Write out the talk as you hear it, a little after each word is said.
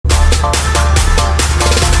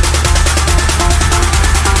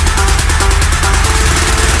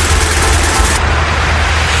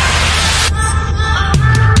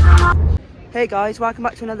Hey guys, welcome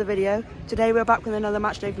back to another video. Today we're back with another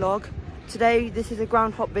Matchday vlog. Today, this is a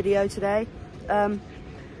ground hop video today.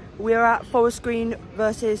 We're at Forest Green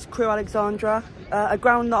versus Crewe Alexandra, a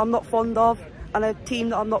ground that I'm not fond of and a team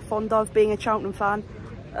that I'm not fond of, being a Cheltenham fan.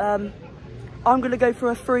 I'm going to go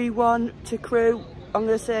for a 3-1 to Crewe. I'm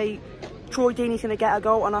going to say Troy Deeney's going to get a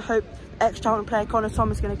goal, and I hope ex-Cheltenham player Connor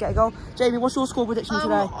Thomas is going to get a goal. Jamie, what's your score prediction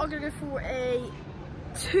today? I'm going to go for a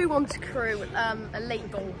 2-1 to Crewe, a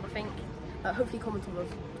late goal, I think. Hopefully Connor Thomas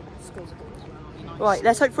scores a goal as well. Nice. Right,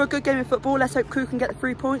 let's hope for a good game of football. Let's hope Crewe can get the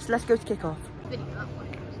 3 points. Let's go to kick-off.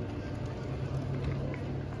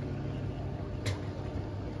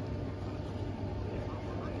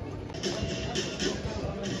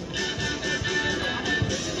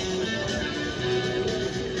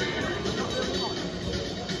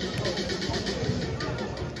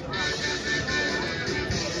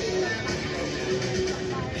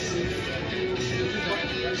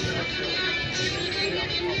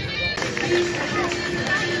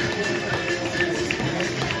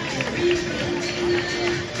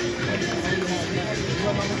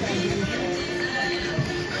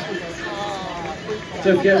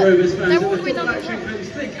 Don't forget, Rovers fans, that the football action comes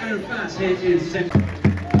thick and fast here in Central.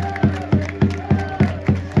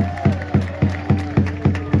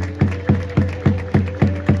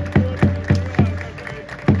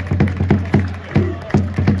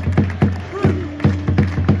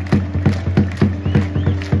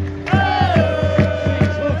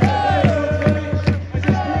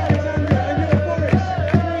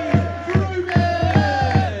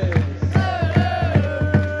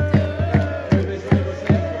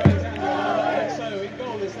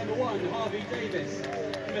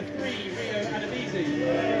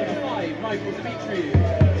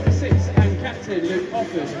 Luke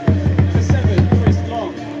Offord. Number 7, Chris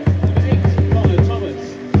Long. Number 8, Connor Thomas.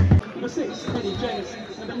 Number 6, Kenny James.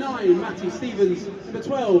 Number 9, Matty Stevens. Number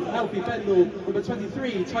 12, Alfie Bendel. Number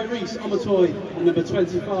 23, Tyrese Omotoy. And number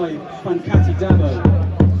 25, Fankati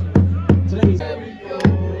Dabo. Today's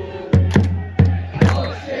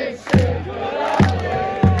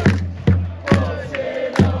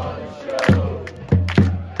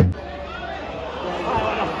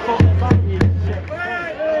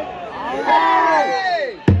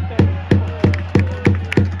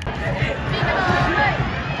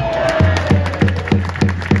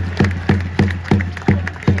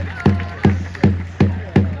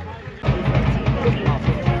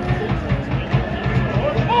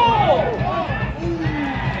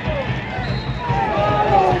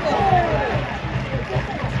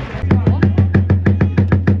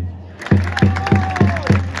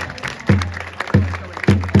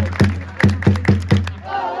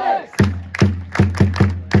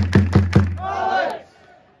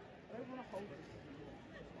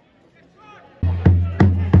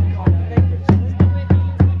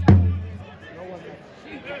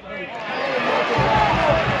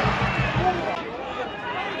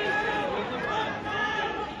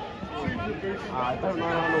I don't know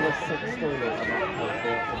how long this 16 is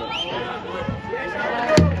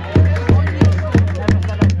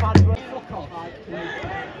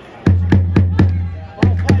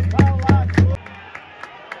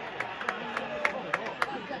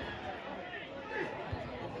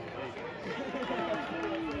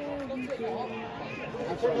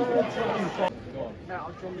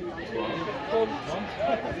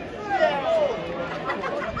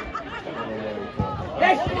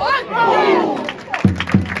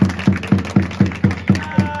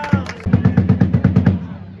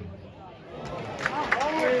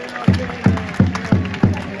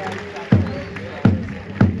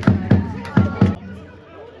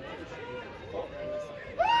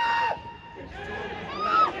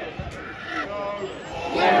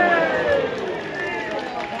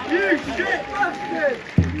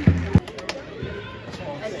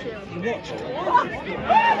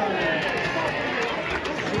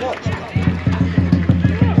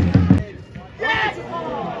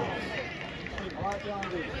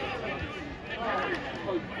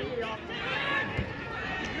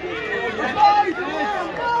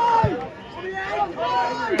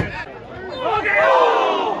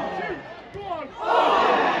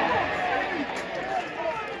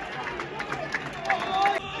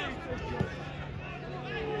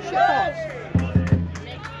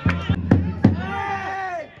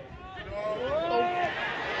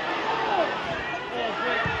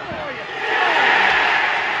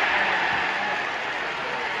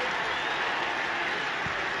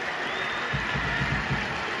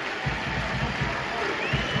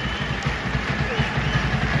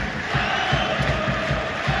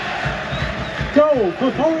Goal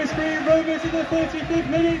for Forest Green Rovers in the 35th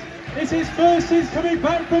minute It's his first since coming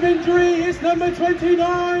back from injury. It's number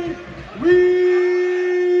 29,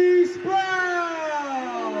 Reese Brown.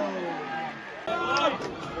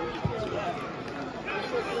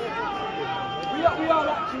 We are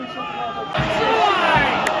actually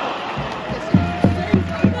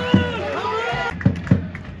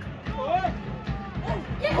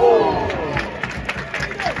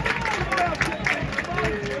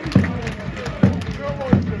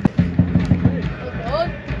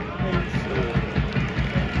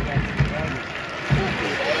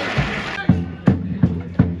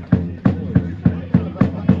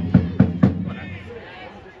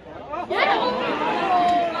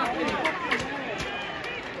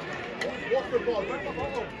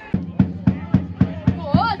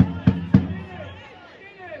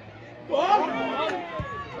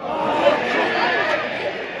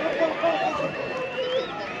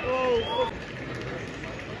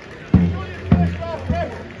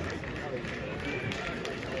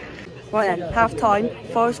Right then, half time.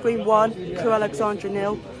 Forest Green 1, Crewe Alexandra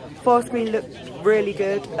 0. Forest Green looked really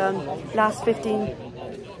good. Last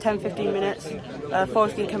 10-15 minutes,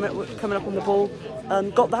 Forest Green coming up on the ball.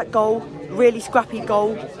 Got that goal, really scrappy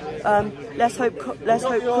goal. Let's hope Crewe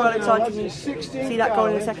Alexandra can see that goal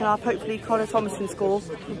in the second half. Hopefully Connor Thomas can score.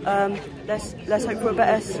 Let's hope for a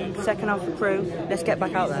better second half for Crewe. Let's get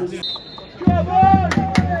back out there.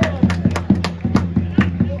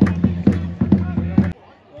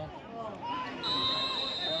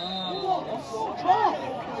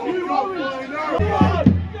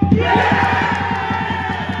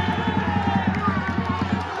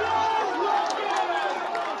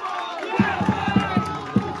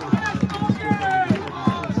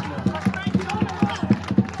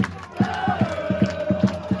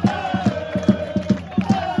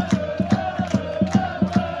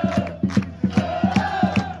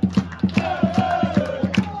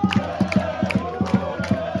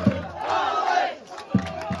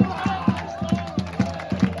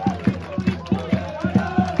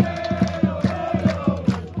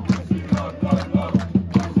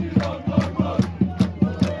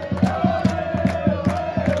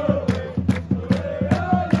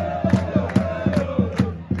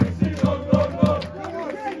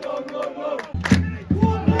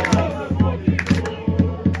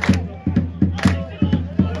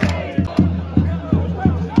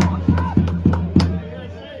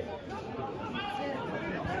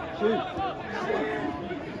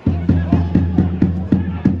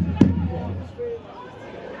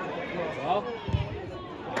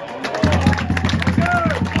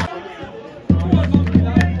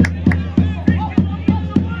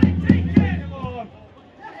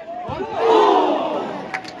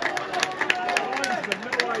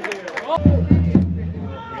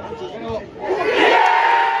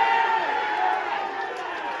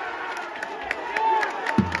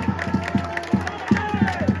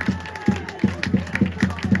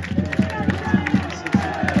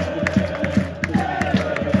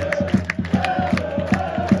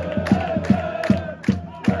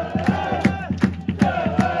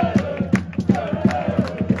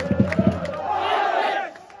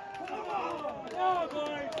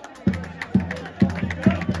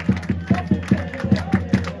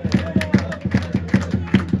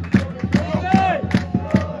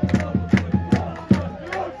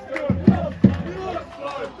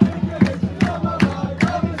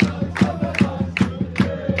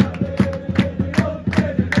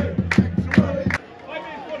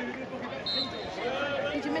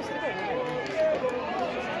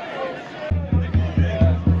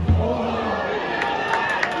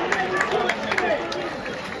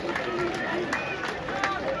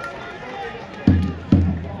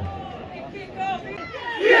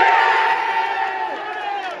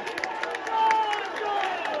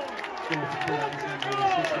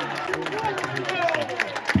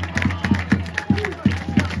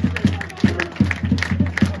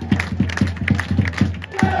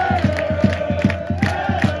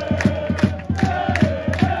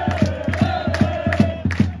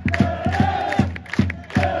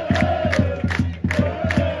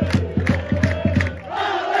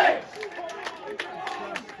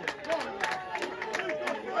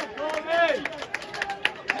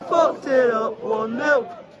 Fucked it up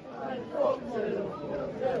 1-0.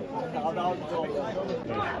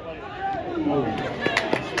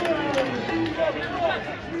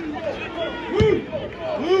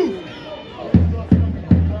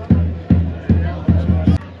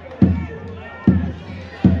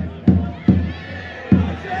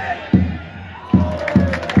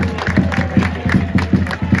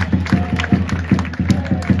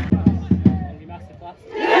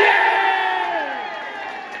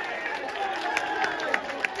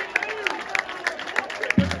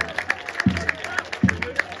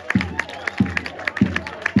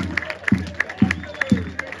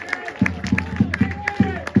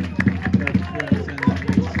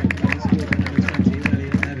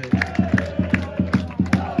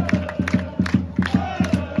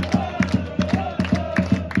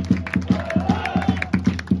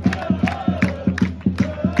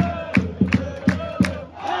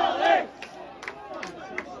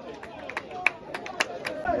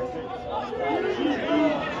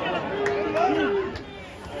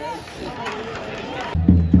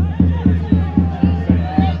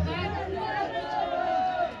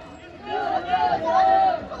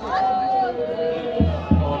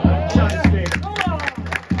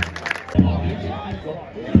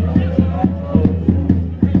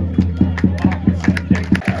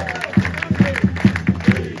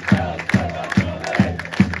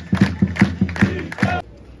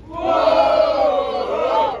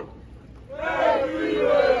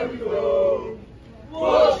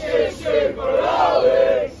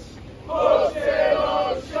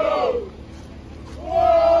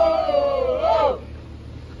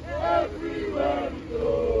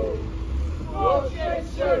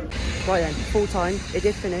 Right then, full time, it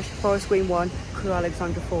did finish. Forest Green 1, Crewe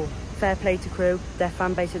Alexandra 4. Fair play to Crewe, their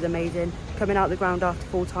fan base is amazing. Coming out the ground after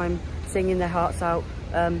full time, singing their hearts out.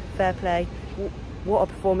 Fair play. What a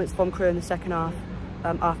performance from Crewe in the second half,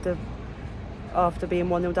 after being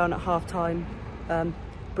 1-0 down at half time.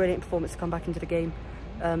 Brilliant performance to come back into the game.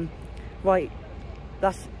 Right,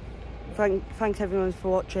 thanks everyone for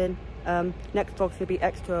watching. Next vlog's gonna be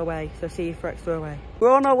Exeter away, so see you for Exeter away.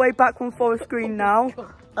 We're on our way back from Forest Green now.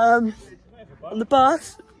 On the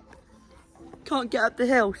bus. Can't get up the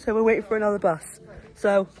hill, so we're waiting for another bus.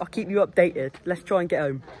 So I'll keep you updated. Let's try and get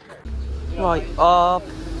home. Right, our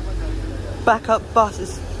backup bus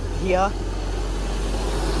is here.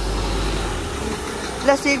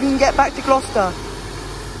 Let's see if we can get back to Gloucester.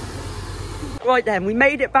 Right then, we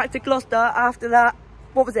made it back to Gloucester after that,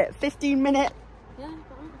 what was it, 15-minute? Yeah,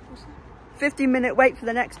 15-minute wait for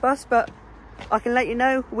the next bus, but I can let you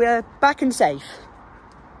know we're back and safe.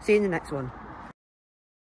 See you in the next one.